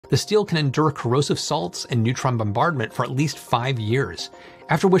the steel can endure corrosive salts and neutron bombardment for at least 5 years,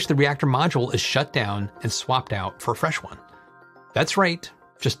 after which the reactor module is shut down and swapped out for a fresh one. That's right,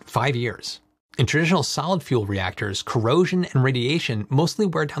 just 5 years. In traditional solid fuel reactors, corrosion and radiation mostly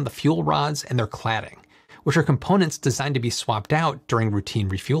wear down the fuel rods and their cladding, which are components designed to be swapped out during routine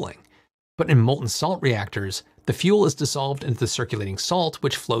refueling. But in molten salt reactors, the fuel is dissolved into the circulating salt,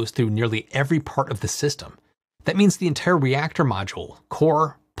 which flows through nearly every part of the system. That means the entire reactor module,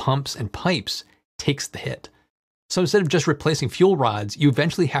 core, pumps, and pipes takes the hit. So instead of just replacing fuel rods, you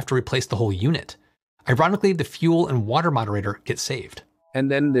eventually have to replace the whole unit. Ironically, the fuel and water moderator get saved. And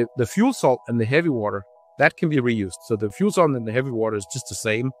then the fuel salt and the heavy water, that can be reused. So the fuel salt and the heavy water is just the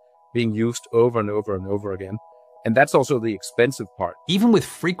same, being used over and over and over again. And that's also the expensive part. Even with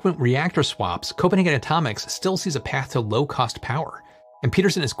frequent reactor swaps, Copenhagen Atomics still sees a path to low-cost power, and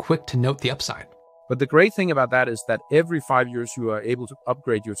Peterson is quick to note the upside. But the great thing about that is that every 5 years you are able to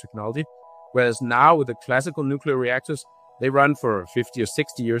upgrade your technology, whereas now with the classical nuclear reactors, they run for 50 or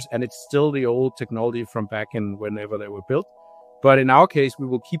 60 years, and it's still the old technology from back in whenever they were built. But in our case, we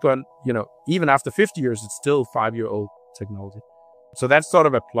will keep on, even after 50 years, it's still 5-year-old technology. So that's sort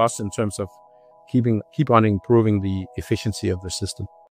of a plus in terms of keep on improving the efficiency of the system.